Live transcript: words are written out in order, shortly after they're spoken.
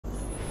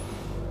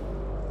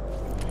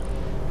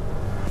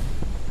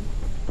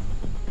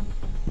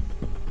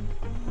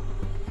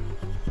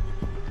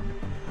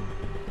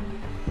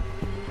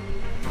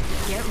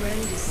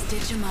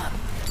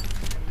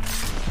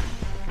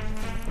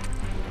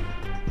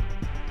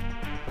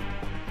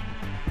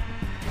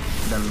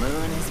The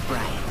moon is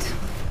bright.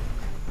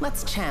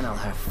 Let's channel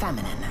her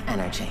feminine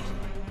energy.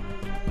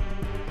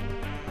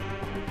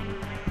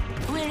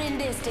 We're in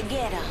this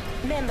together.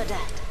 Remember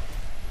that.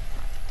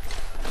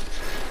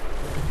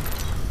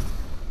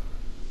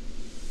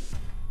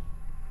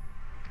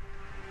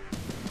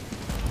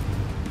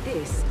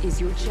 This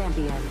is your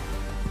champion.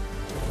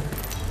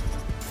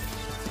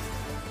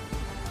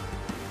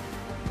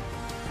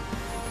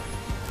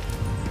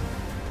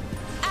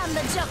 I'm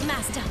the jump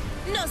master.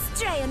 No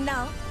straying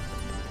now.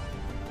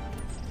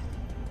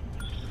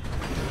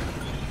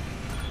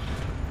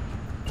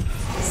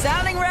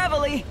 Sounding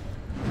reveille.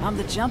 I'm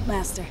the jump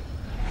master.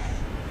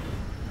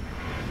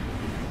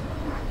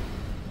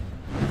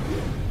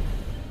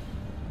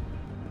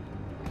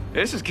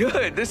 This is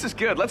good. This is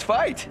good. Let's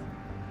fight.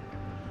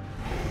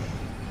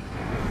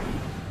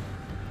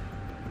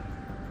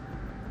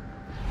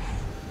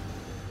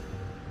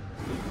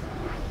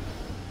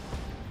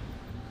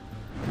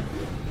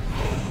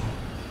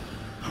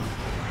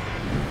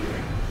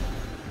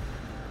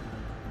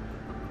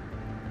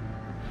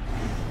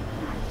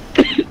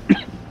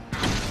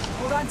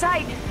 Hold on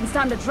tight. It's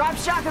time to drop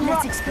shock and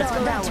rock. Let's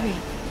explore that way.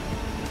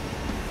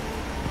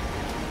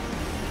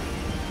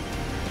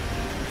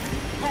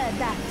 Heard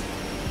that.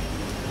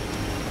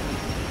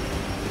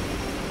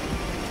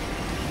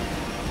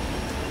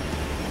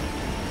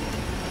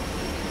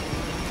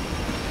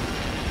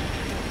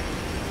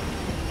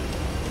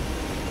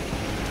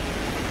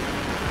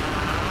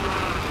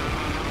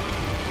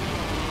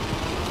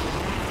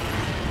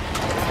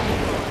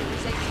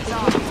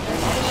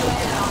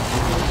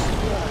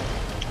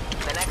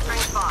 The next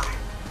ring's far.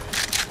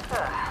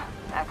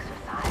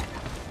 Exercise.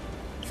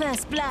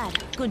 First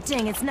blood. Good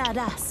thing it's not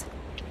us.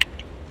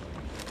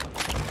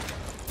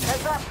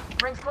 Heads up.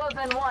 Ring's closing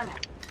in 1.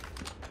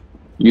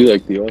 You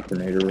like the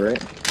alternator,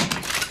 right?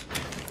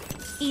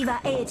 Eva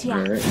 8 here.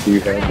 Alright, do you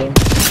have them?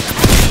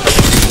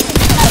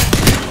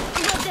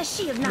 With the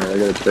shield now. Yeah, I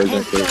got a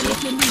present for Head you.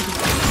 if you need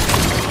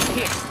it.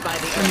 Pierced by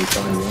the Can you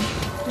find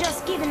one?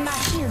 Just giving my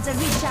shields a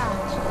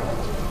recharge.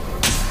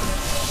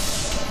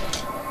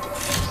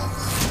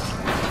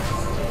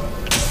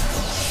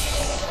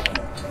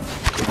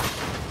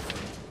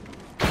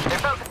 They're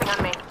focusing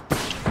on me.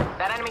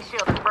 That enemy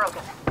shield is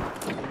broken.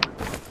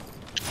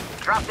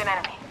 Dropped an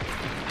enemy.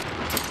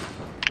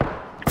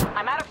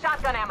 I'm out of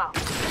shotgun ammo.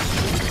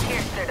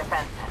 Pierce their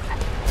defenses.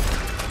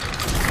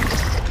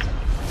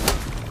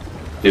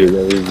 Dude,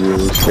 that was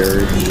really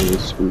scary and really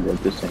sweet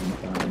at the same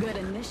time. Good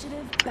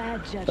initiative,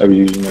 bad judgment. I was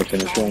using my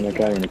finisher on that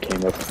guy and it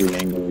came up to the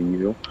angle of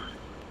you.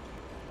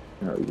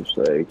 And I was just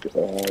like,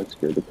 it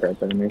scared the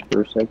crap out of me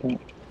for a second.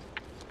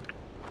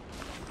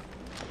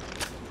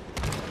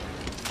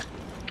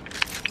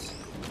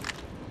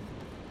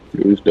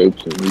 It was dope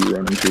seeing you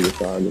running through the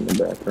fog in the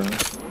background.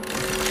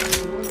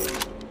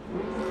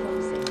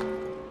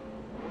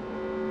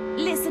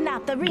 Listen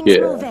up, the ring's Yeah.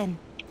 moving.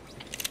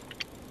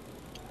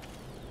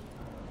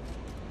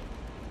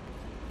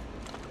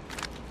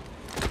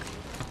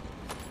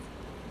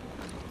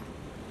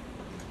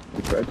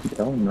 I tried to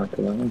tell him not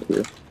to land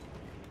here.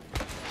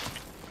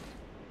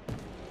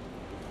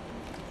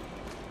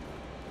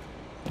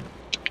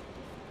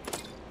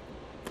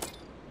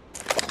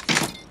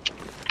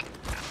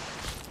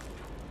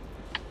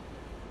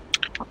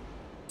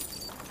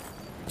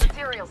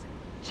 Materials.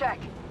 Check.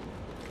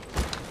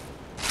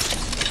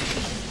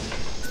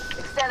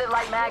 Extended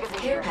light magazine.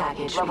 Care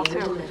package Level being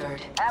 2.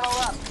 delivered. Ammo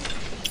up.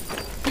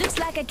 Looks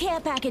like a care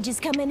package is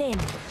coming in.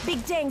 Big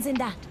things in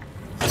that.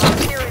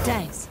 Materials.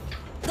 Thanks.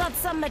 Got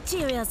some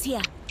materials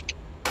here.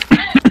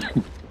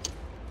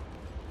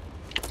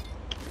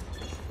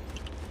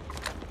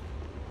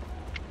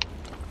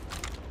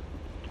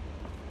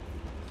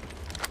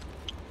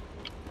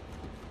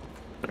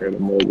 I got a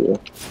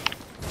mobile.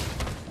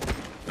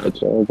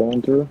 That's all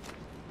going through.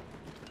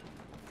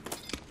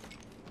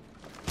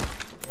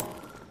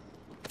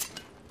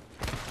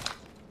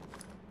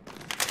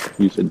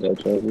 You said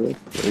that's all good?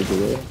 Over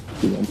there?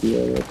 You went through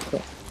all that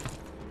stuff?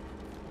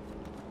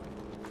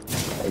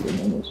 I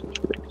didn't know this was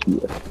correct.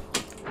 Yeah.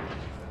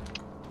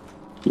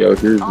 Yo,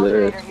 here's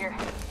Alternator this. here.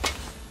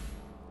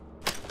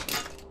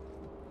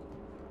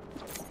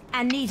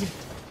 I need it.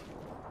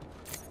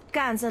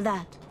 Cancel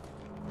that.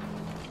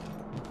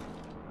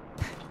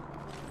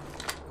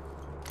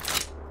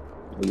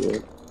 Okay.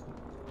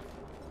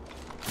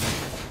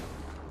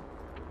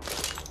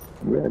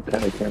 We gotta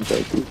kind of camp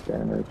out these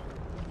banners.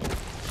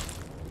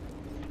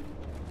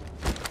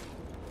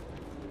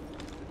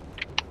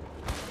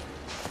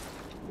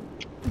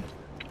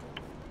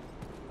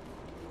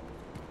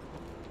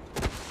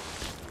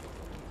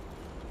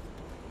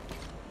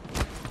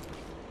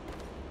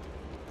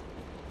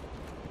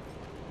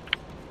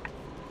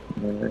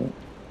 Alright.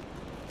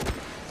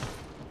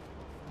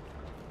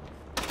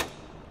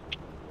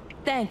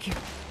 Thank you.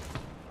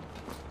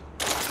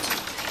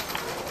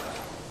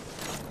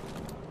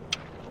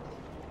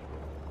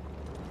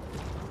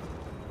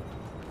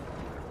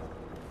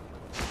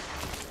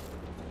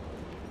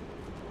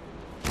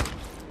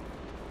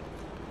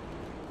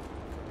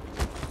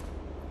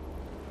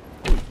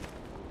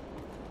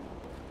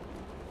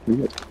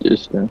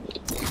 Distance.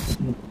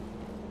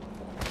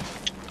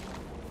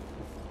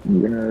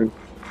 I'm gonna,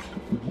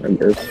 I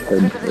guess,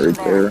 head right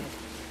there.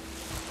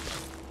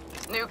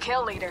 New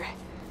kill leader.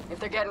 If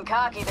they're getting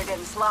cocky, they're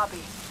getting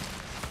sloppy.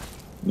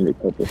 Need a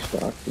couple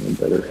stocks and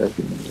a better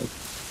heavy unit.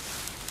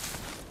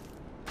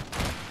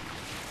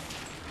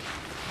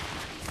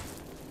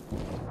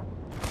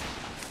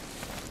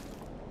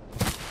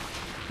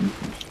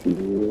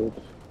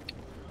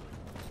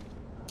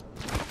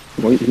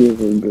 White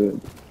heels are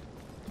good.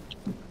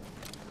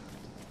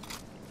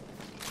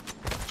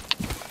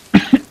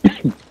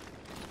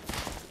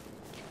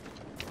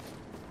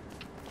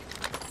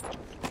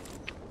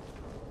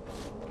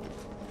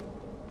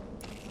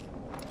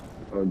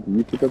 Do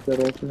you pick up that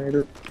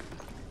alternator?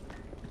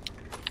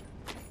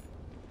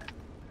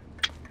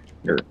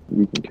 Here,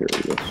 you can carry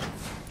this.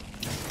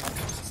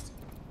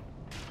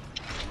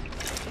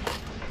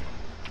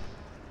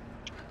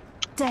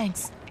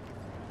 Thanks.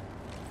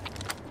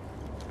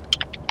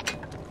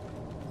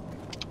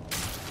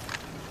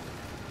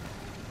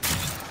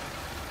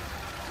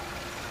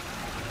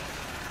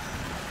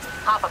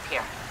 Hop up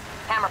here.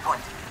 Hammer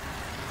point.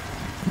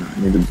 I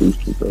need to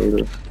boost your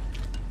rotor.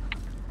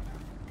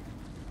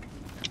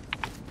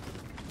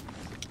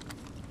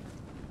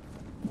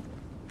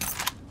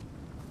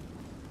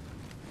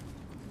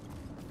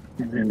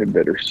 And a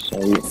better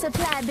sight.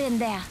 Supply bin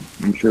there.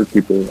 I'm sure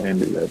people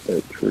landed at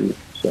that tree,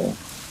 so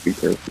be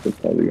careful. They're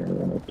probably gonna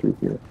run up through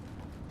here.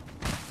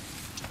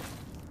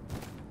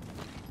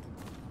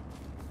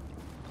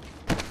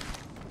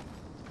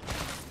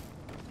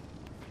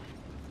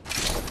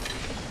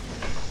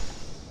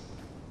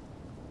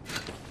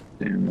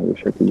 Damn, I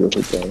wish I could go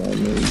hit that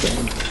armory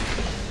down.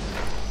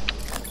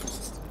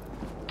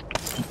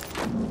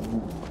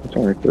 It's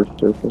only first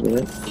circle,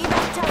 right?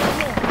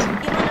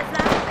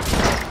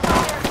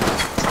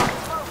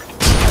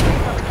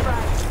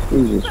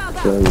 Jesus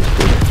Christ,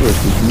 this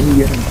is me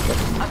getting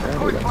fucking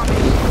crowded.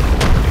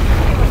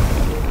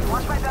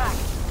 Watch my back.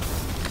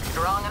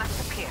 Strong enough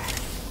to pierce.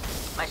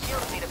 My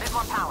shields need a bit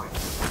more power.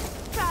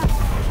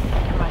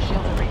 My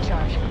shields are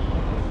recharged.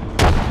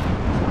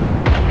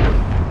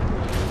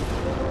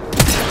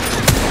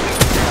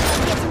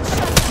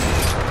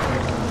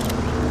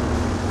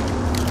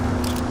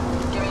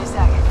 Give me a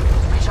second.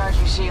 Recharge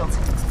your shields.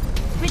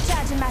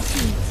 Recharging my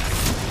shields.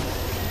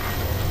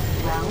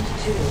 Round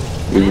 2.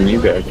 There's an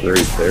evac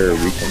right there,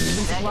 we can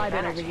Supply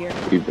bin over here.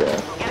 evac.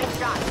 Getting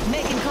shot.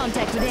 Making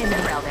contact with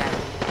enemy. Rail there.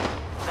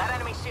 That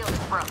enemy shield is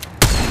broken.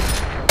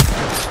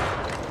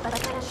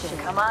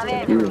 Come on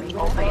in.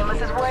 Old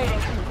Painless is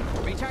waiting.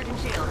 Recharging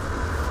shields.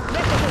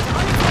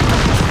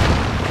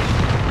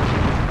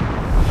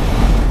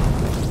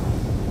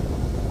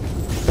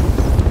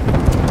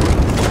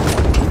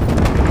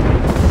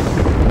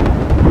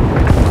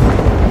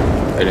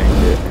 I didn't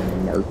get any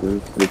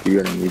markers, but if you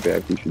got an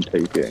evac, you should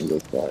take it and go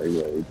fly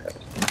way past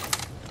them.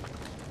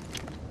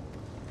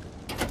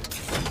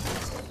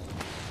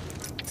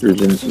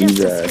 There's an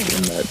evac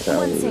in that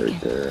tower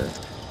right there.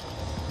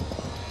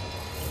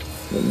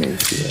 Let me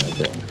see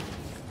that.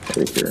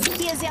 Right here.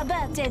 Here's your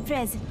birthday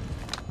present.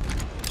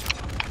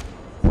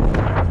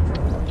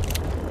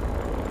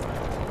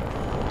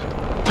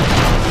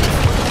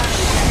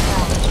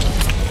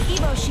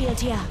 Evo shield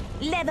here.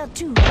 Level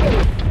 2.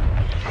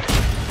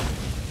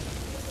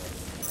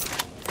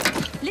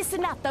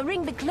 Listen up, the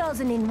ring be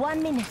closing in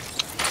 1 minute.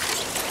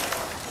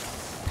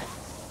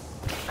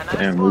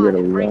 And we got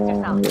a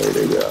long way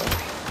to go.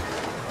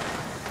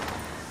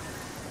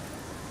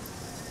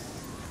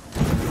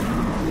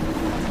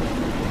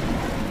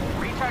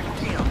 Recharging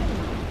shield.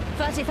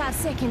 45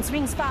 seconds,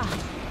 ring spot.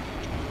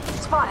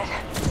 Spotted.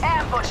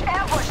 Ambush,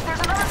 ambush.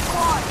 There's another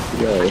squad.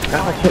 Yo,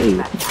 hey.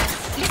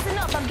 Listen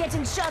up, I'm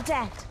getting shot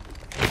at.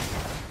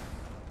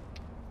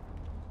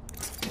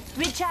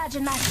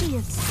 Recharging my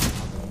shields.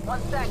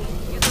 1 second.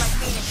 Use my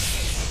Phoenix.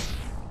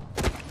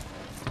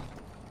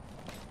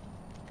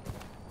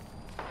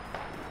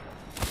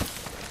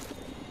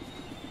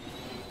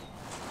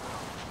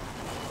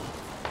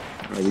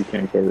 Oh, we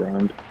can't go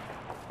around.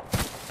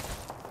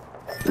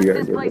 We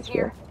gotta go this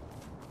way.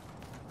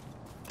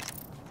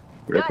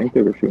 But I think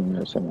they were shooting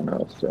at someone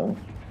else, so.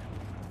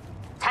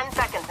 10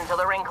 seconds until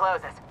the ring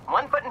closes.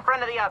 1 foot in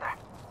front of the other.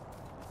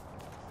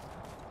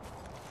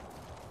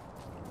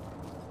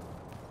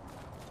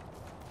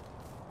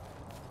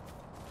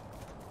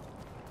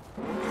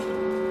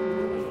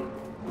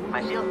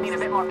 My shields need a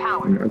bit more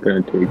power. I'm not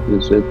gonna take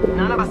this hit, but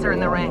None of us are in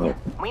the ring.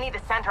 We need to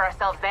center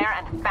ourselves there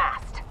and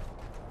fast.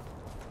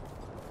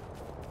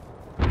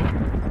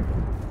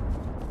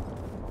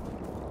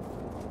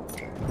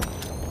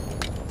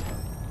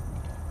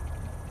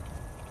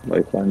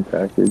 Lifeline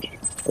package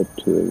up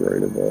to the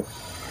right of us.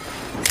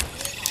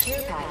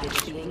 Care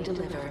package being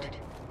delivered.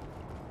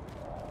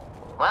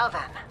 Well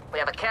then, we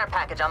have a care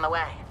package on the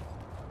way.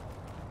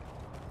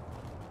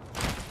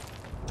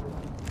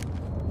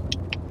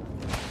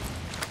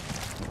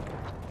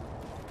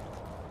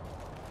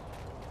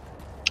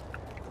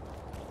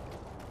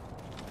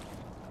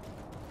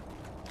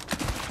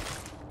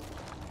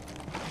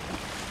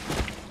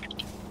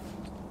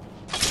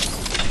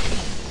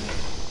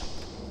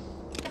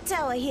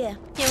 Jagoe here.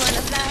 You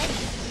wanna fly?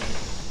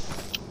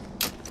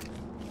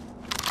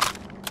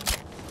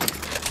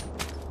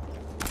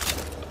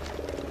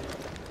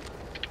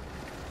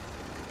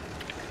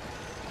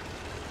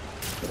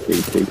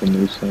 Okay, take a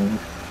new song.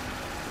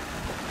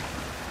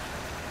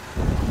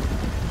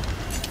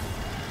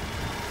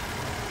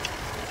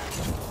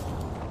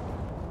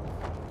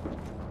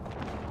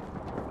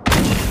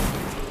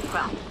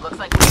 Well, looks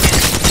like we did it.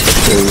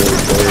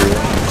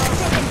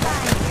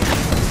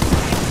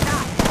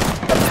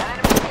 That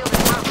enemy shield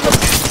is broken.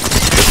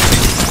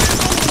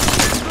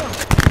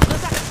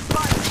 Looks like it's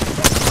spotted.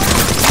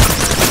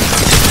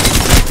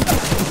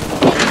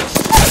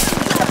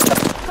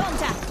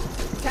 Contact!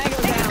 Tango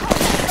down.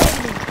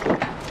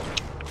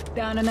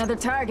 Down another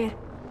target.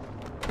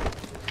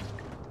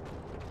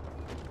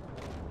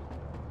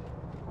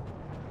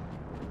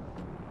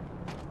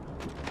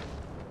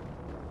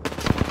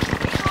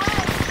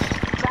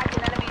 Cracked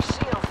an enemy's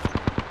shield.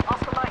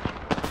 Oscar Mike,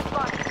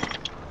 spotted.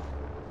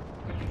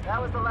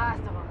 That was the last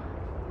of them.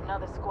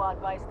 Another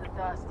squad bites the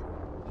dust.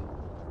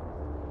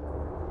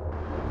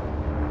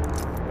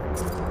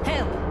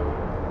 Help!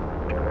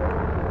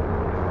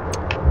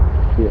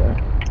 Yeah.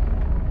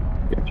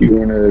 If you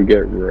want to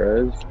get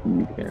res,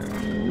 you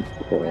can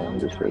call on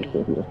this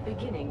circle here.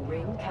 Beginning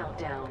ring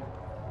countdown.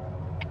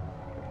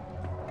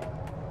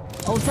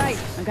 Hold tight.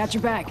 I got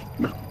your back.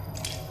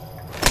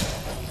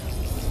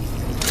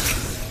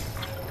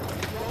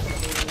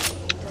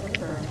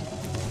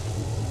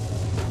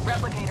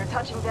 Replicator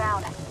touching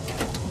down.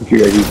 If you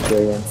got heat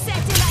spray on. Set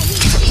in my heat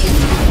shield!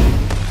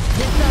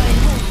 Deploying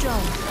hold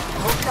drone.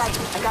 Hold tight.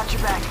 I got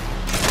your back.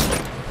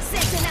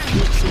 Set in our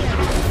heat shield!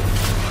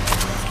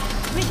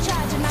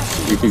 Recharging my You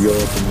shield! could go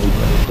up and move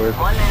that quick.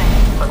 1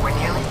 minute, but we're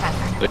nearly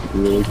centered. Like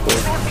really quick.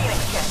 Using a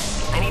Phoenix kit.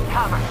 I need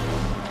cover.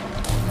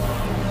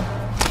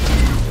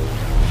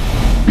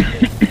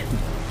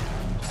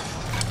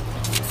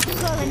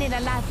 Calling in a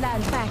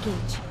Lifeline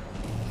package.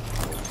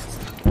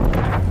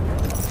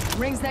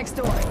 Rings next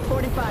door.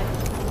 45.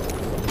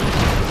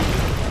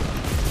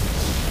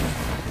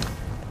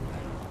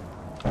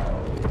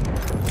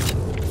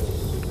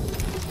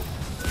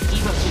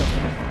 Evo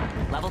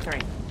shield. Level 3.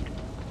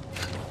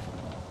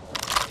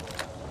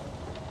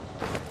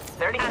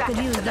 30 I could seconds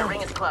use and the that.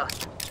 ring is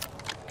close.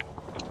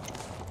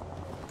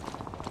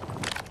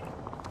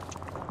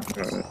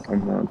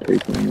 I'm not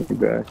taking any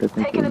back. I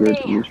think Taking we're a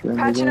good knee. to this round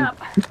Patching again. up.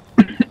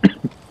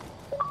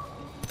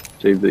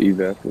 Save the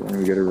evac for when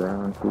we get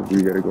around, because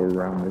we gotta go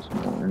around this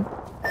morning.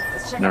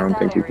 Let's check And I out don't that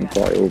think we area.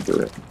 can fly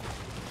over it.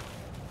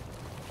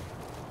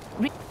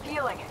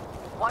 Healing.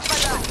 Watch my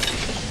back.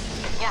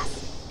 Yes.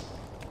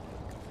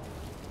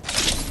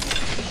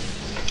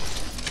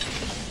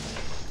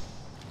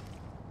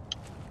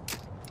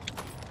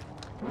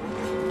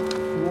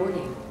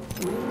 Warning.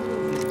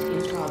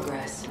 Movement in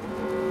progress.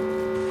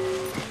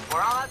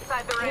 We're all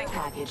outside the ring.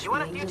 package You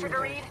want a being future to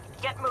delivered. read?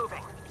 Get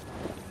moving.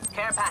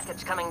 Care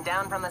package coming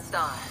down from the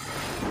stars.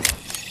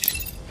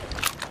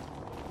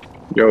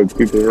 Yo,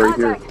 people right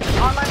here.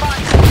 Contact. On my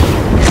body.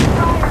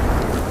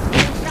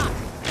 Knock!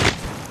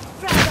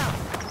 Frag out!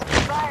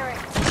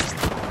 Firing.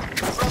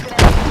 Broken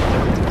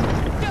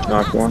enemy.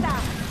 Knock one.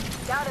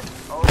 Got it.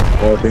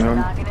 Vaulting him.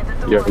 Knocking at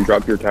the Yeah, door.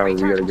 drop your tower, we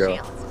gotta Recharging go.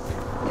 shields.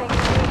 Take a knee.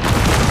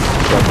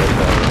 Drop that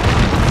tower.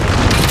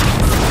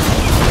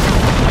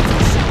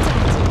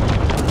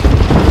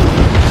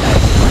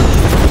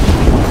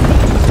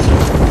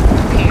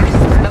 Pierce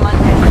the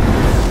Monday.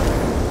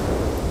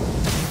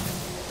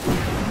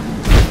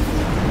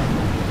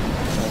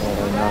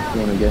 Oh, I knocked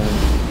one again.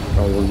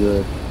 Oh, we're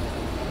good.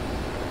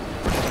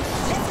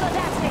 Let's go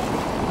that way!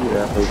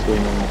 Yeah, hopefully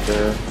no one's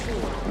there.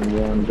 And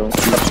one, don't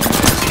shoot.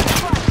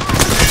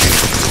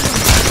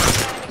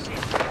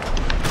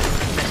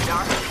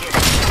 Dark here.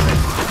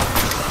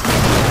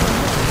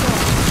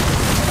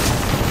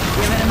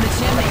 Giving him the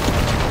chimney.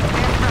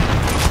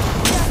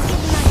 Just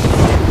give my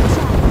shield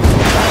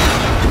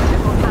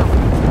a shot.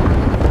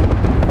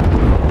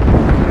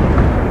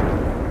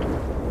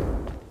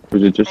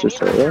 Was it just I a need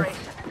solo? restoration.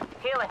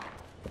 Healing.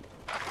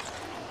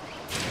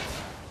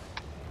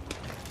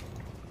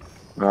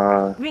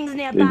 Rings They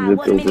nearby, zipped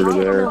 1 minute over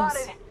till there.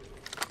 close.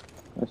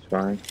 That's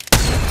fine.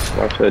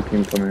 Watch that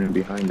team coming in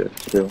behind us,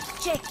 too.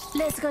 Check,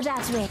 let's go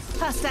that way.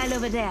 Hostile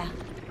over there.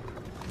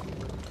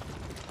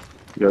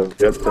 Yo, yep,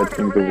 that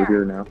team's over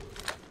here now.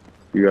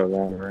 You got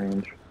long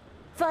range.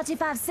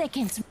 45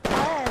 seconds.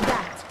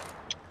 That.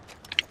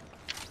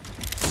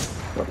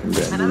 Fucking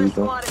Another bamboozle.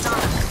 squad is on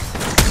us.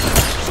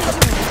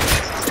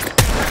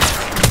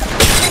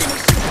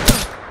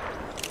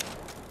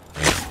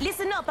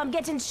 Listen up, I'm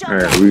getting shot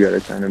Alright, at. we gotta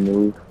kind of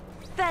move.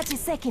 30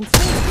 seconds.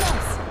 Rings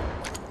close.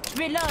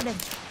 Reloading.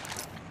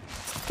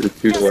 There's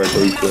people at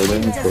those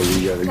buildings, so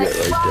we gotta get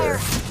right Fire. there.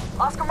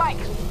 Oscar Mike.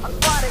 I'm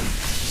spotted.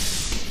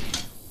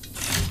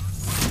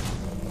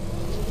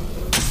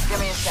 Give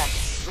me a sec.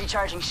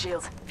 Recharging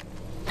shields.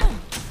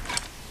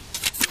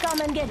 Come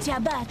and get your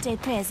birthday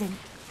present.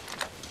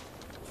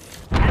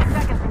 10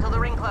 seconds until the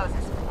ring closes.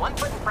 One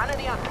foot in front of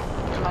the other.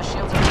 My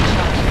shields are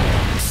recharged.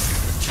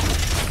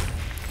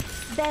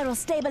 Barrel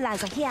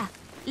stabilizer here.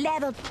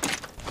 Level.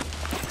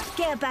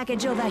 Care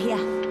package over here.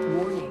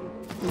 Warning.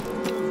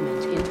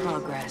 Movement in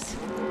progress.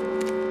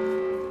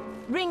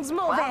 Rings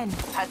Well, moving.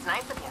 that's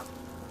nice of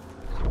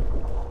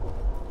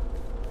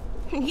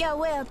you. You're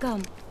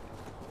welcome.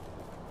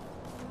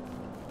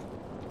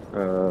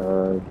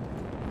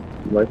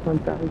 Lifeline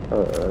package?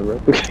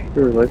 Replicator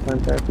or lifeline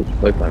package?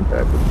 Lifeline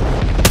package.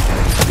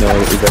 No,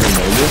 is that a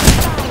mobile?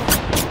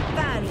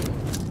 Body.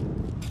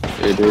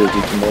 It is,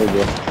 it's a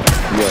mobile.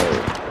 Yo,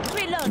 I'm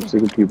Reloading.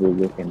 sick of people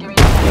looking. Let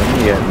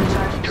me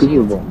get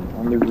two of them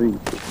on the roof.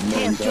 No,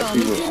 Hail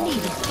exactly from if where you I need am.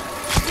 it.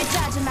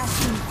 Recharging my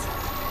shields.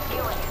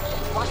 Healing.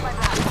 Watch my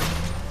back.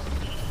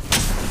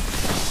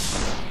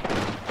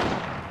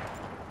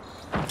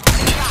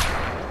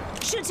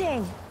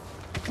 Shooting.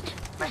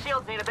 My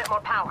shields need a bit more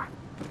power.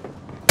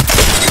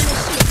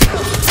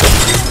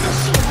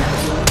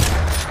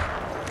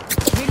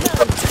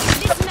 Reload.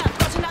 Listen up.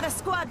 Got another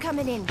squad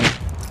coming in.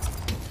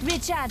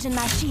 Recharging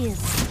my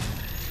shields.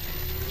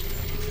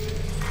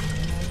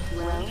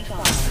 Round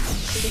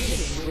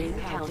 5. Beginning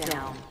ring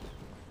countdown.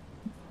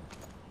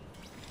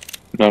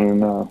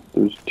 No.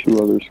 There's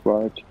two other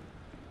squads.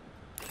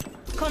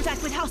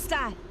 Contact with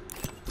hostile.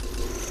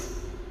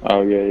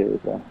 Oh,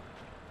 yeah.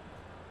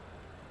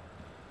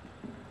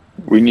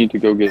 We need to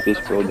go get this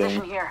Position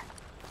building. here.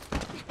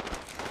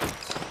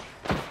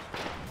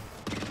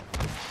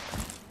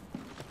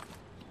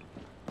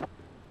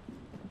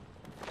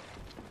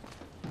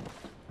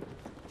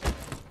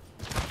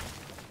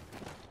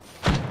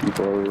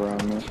 People are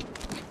around me.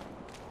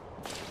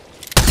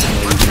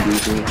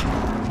 Yeah,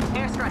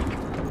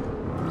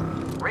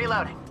 Airstrike.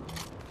 Reloading.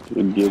 you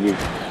can do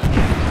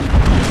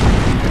this.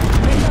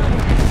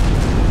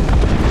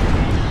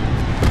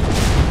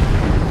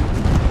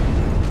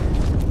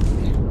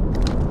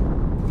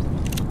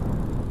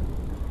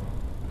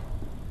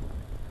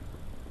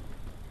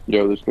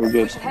 Yo, let's go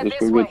get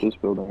this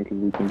building because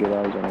we can get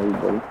eyes on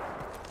everybody.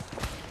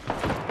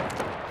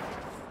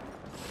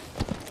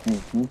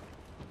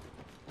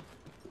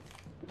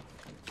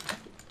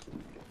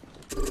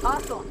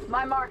 Hostile,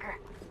 my marker.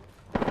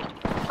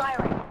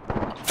 Firing.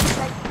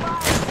 Take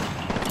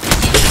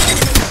fire.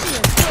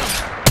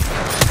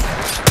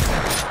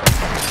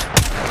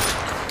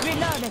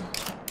 Reloading.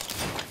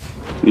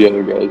 The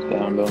other guy's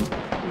downed him.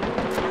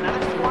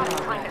 Another squad is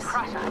trying to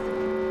crush us.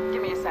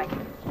 Give me a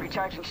second.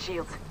 Recharging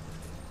shields.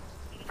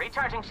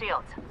 Recharging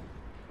shields.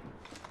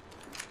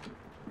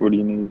 What do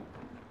you need?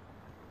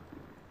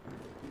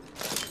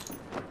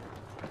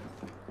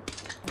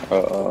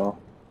 Uh-oh.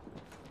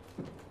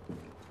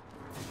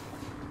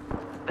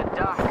 The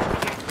dark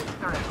pierces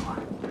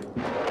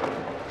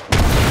through.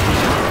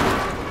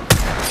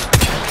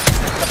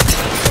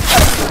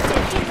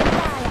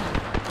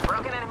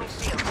 Broken enemy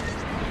shield.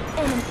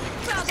 Enemy.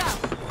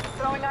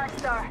 Throwing Arc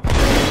Star.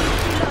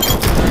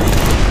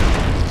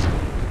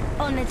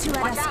 Only two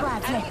other Watch out.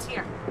 squads Enemies left.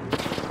 here.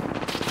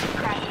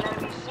 Cracking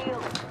enemy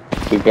shield.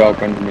 The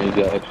Valk under me is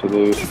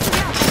absolute.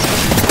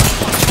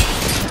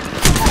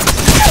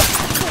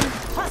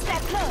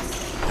 Hostile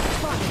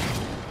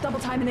close. Double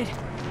timing it.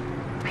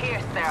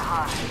 Pierce their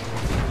heart.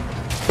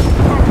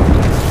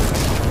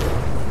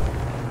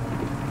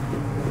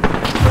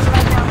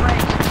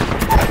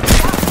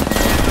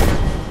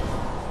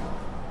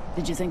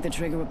 Did you think the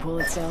trigger would pull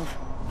itself?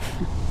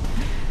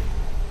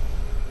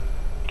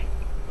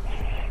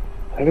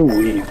 How do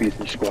we beat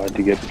the squad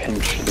to get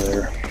pinched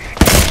there?